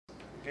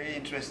very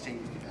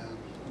interesting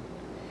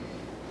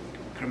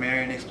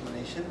grammarian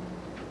explanation.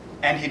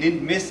 And he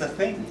didn't miss a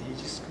thing. He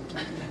just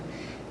completely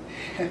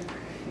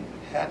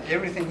had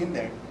everything in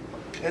there.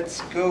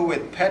 Let's go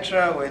with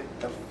Petra with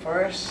the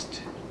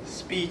first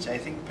speech. I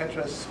think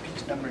Petra's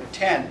speech number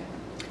 10.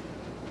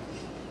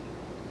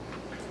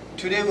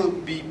 Today will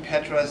be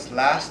Petra's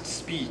last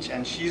speech,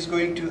 and she's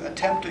going to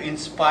attempt to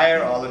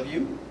inspire all of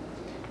you.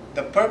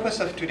 The purpose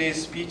of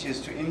today's speech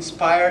is to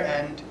inspire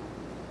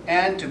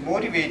and to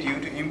motivate you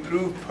to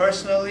improve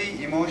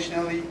personally,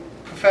 emotionally,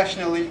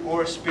 professionally,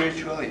 or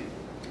spiritually.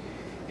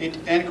 It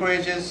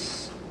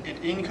encourages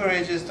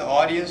the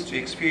audience to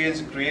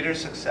experience greater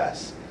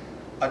success,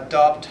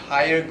 adopt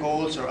higher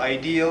goals or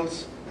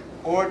ideals,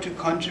 or to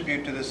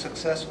contribute to the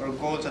success or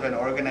goals of an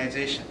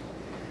organization.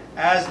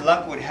 As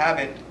luck would have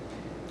it,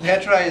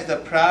 Petra is the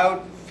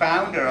proud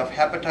founder of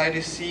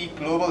Hepatitis C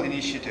Global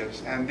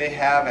Initiatives, and they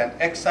have an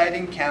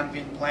exciting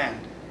campaign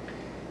planned.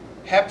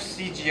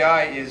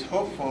 HepCGI is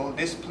hopeful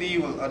this plea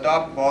will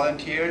adopt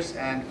volunteers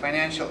and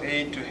financial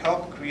aid to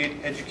help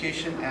create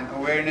education and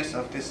awareness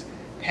of this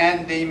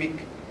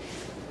pandemic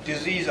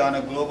disease on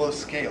a global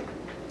scale.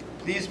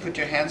 Please put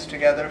your hands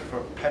together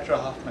for Petra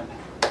Hoffman.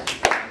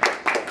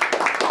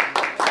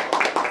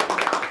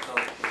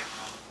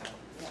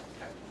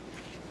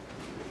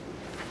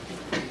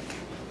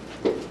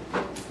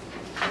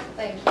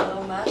 Thank you,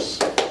 Lomash.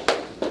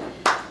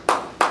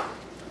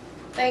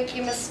 Thank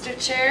you, Mr.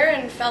 Chair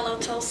and fellow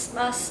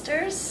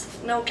Toastmasters.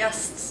 No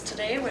guests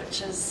today,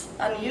 which is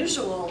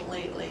unusual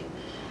lately.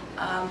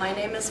 My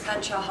name is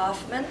Petra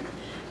Hoffman,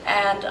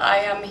 and I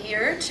am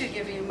here to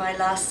give you my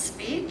last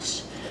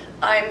speech.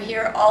 I'm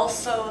here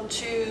also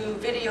to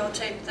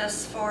videotape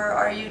this for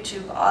our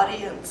YouTube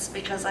audience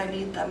because I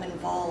need them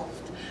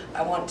involved.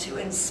 I want to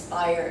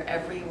inspire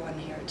everyone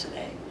here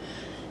today.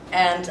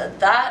 And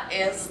that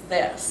is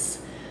this.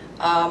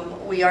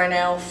 We are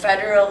now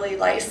federally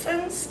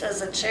licensed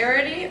as a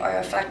charity. Our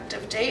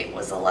effective date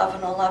was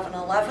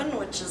 11/11/11,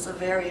 which is a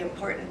very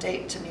important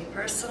date to me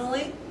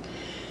personally.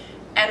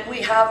 And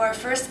we have our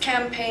first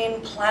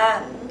campaign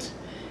planned.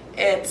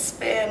 It's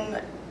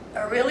been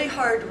a really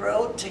hard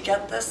road to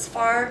get this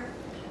far.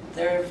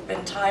 There have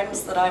been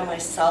times that I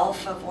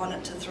myself have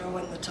wanted to throw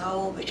in the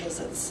towel because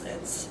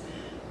it's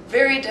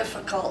very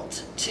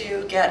difficult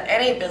to get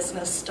any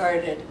business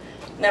started,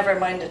 never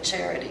mind a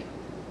charity.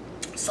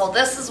 So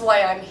this is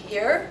why I'm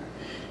here,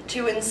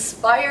 to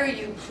inspire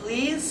you,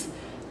 please,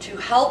 to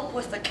help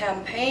with the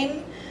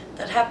campaign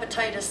that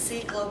Hepatitis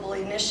C Global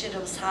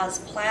Initiatives has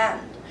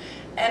planned.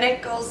 And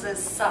it goes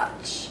as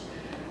such.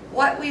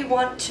 What we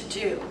want to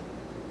do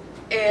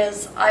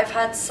is, I've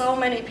had so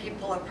many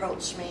people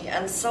approach me,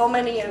 and so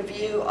many of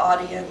you,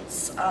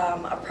 audience,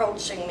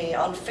 approaching me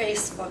on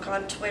Facebook,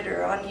 on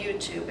Twitter, on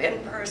YouTube, in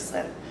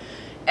person.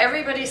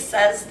 Everybody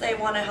says they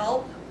want to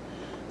help.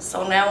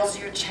 So now's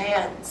your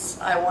chance.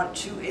 I want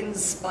to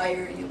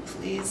inspire you,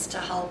 please, to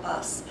help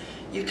us.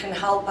 You can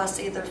help us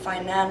either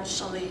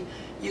financially,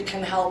 you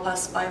can help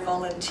us by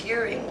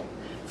volunteering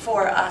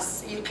for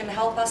us, you can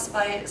help us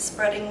by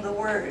spreading the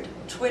word,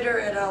 Twitter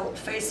it out,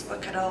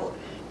 Facebook it out,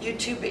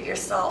 YouTube it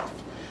yourself.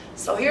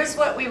 So here's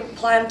what we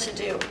plan to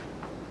do.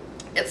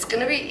 It's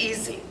going to be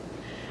easy.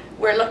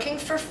 We're looking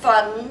for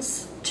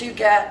funds to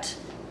get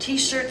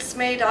t-shirts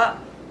made up.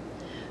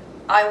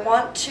 I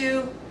want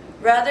to,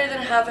 rather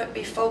than have it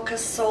be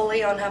focused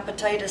solely on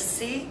hepatitis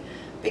C,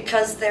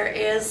 because there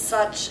is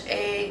such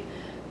a,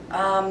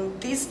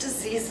 these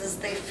diseases,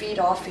 they feed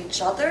off each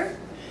other.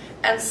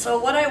 And so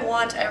what I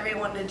want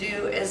everyone to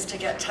do is to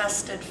get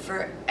tested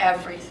for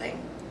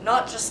everything.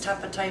 Not just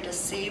hepatitis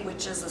C,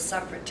 which is a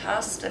separate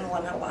test and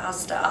one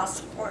has to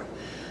ask for,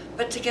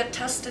 but to get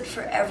tested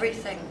for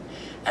everything.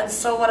 And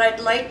so what I'd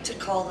like to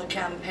call the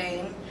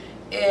campaign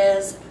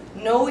is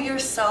Know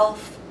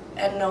Yourself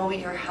and Know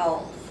Your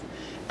Health.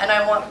 And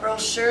I want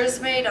brochures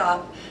made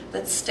up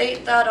that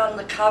state that on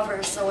the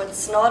cover, so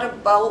it's not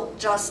about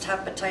just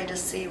hepatitis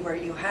C where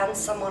you hand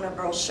someone a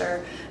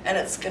brochure and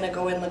it's going to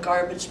go in the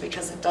garbage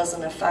because it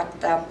doesn't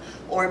affect them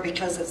or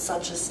because it's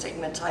such a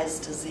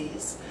stigmatized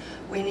disease.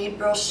 We need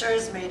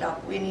brochures made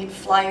up, we need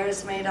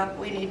flyers made up,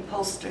 we need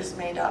posters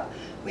made up,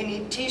 we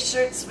need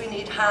t-shirts, we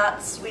need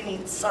hats, we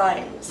need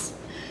signs.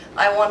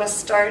 I want to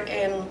start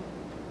in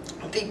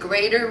the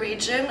greater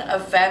region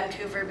of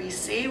Vancouver,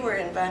 BC. We're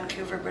in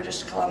Vancouver,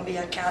 British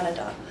Columbia,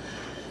 Canada.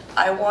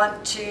 I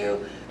want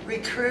to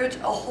recruit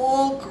a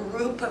whole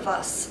group of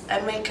us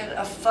and make it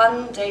a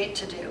fun day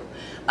to do.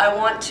 I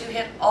want to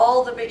hit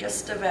all the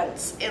biggest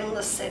events in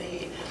the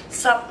city.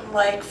 Something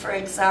like, for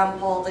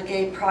example, the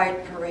Gay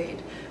Pride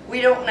Parade.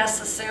 We don't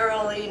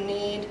necessarily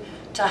need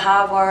to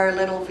have our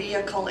little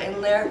vehicle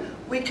in there.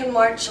 We can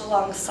march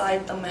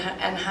alongside them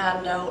and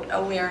hand out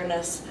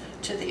awareness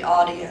to the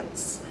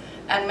audience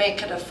and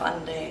make it a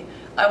fun day.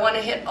 I want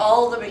to hit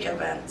all the big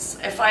events.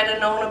 If I'd have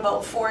known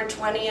about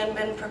 420 and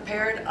been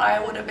prepared, I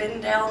would have been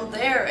down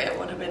there. It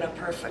would have been a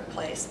perfect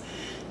place.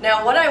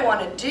 Now what I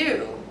want to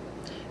do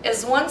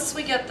is, once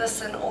we get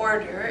this in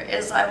order,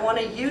 is I want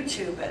to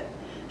YouTube it.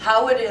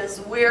 how it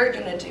is we're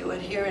going to do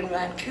it here in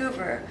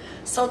Vancouver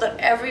so that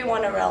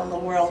everyone around the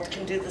world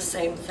can do the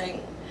same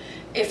thing.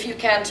 If you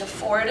can't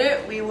afford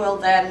it, we will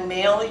then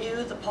mail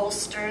you the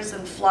posters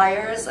and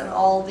flyers and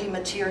all the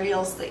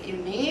materials that you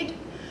need.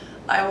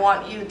 I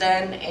want you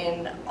then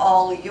in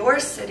all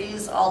your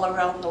cities all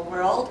around the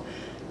world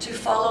to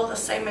follow the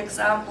same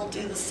example,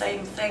 do the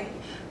same thing.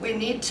 We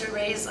need to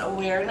raise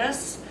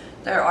awareness.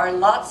 There are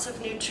lots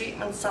of new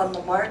treatments on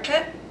the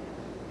market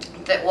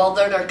that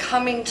are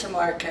coming to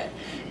market.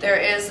 There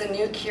is a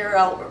new cure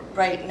out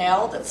right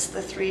now that's the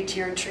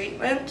 3-tier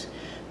treatment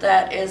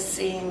that is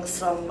seeing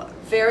some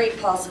very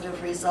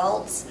positive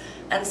results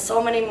and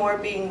so many more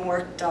being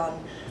worked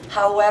on.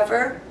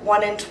 However,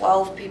 1 in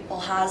 12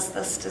 people has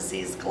this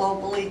disease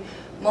globally.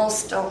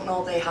 Most don't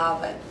know they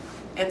have it.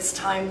 It's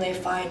time they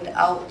find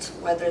out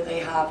whether they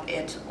have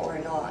it or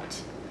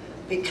not,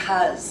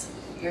 because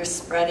you're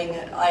spreading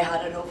it. I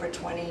had it over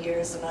 20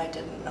 years and I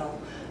didn't know,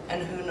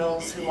 and who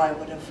knows who I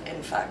would have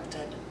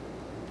infected.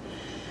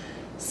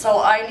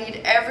 So I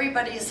need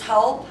everybody's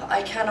help.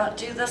 I cannot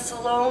do this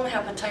alone.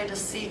 Hepatitis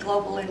C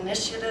global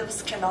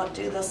initiatives cannot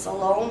do this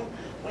alone.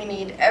 We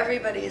need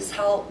everybody's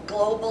help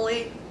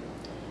globally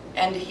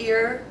and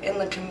here in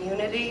the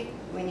community.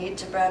 We need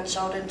to branch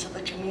out into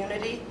the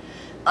community.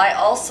 I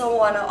also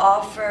want to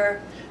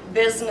offer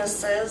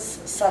businesses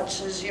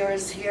such as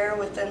yours here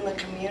within the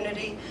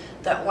community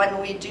that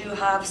when we do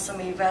have some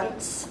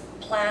events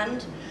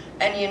planned,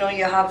 and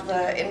you have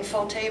the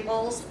info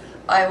tables,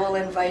 I will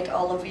invite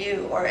all of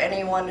you or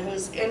anyone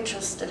who's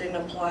interested in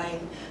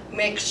applying.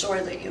 Make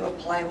sure that you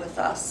apply with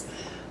us.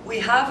 We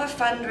have a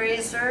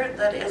fundraiser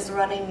that is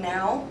running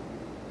now.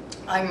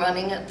 I'm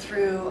running it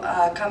through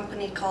a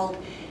company called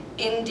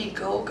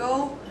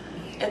Indiegogo.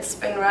 It's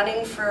been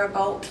running for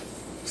about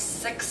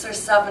 6 or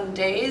 7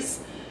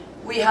 days.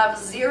 We have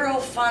 0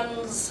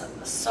 funds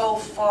so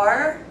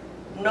far.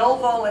 No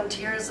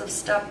volunteers have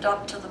stepped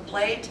up to the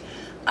plate.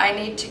 I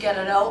need to get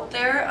it out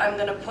there. I'm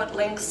going to put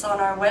links on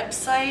our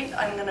website.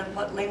 I'm going to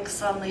put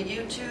links on the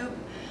YouTube.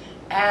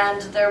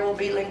 And there will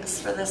be links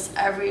for this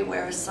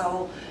everywhere.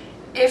 So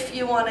if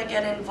you want to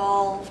get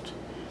involved,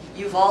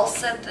 you've all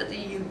said that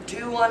you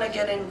do want to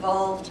get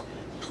involved,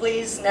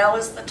 please, now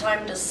is the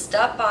time to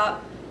step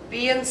up,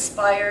 be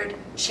inspired,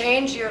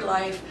 change your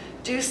life,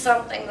 do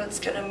something that's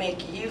going to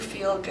make you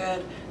feel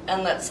good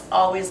and that's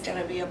always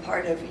going to be a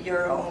part of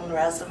your own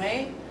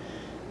resume.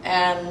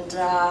 And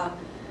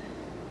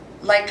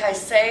like I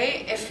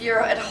say, if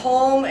you're at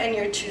home and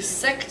you're too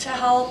sick to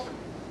help,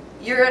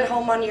 you're at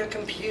home on your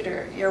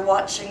computer, you're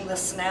watching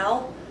this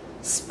now,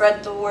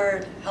 spread the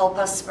word, help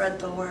us spread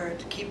the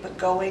word, keep it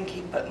going,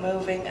 keep it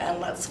moving, and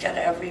let's get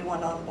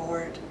everyone on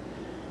board.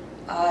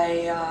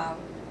 I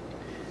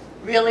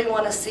really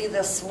want to see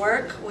this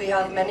work. We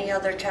have many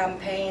other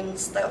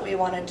campaigns that we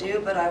want to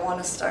do, but I want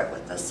to start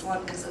with this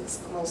one because it's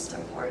the most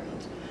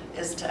important,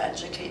 is to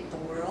educate the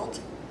world.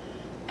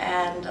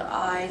 And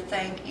I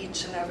thank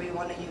each and every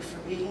one of you for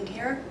being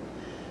here,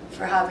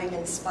 for having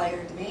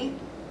inspired me,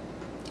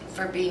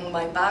 for being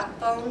my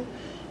backbone,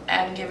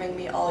 and giving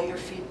me all your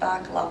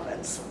feedback, love,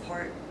 and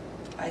support.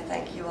 I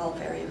thank you all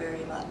very,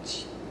 very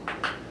much.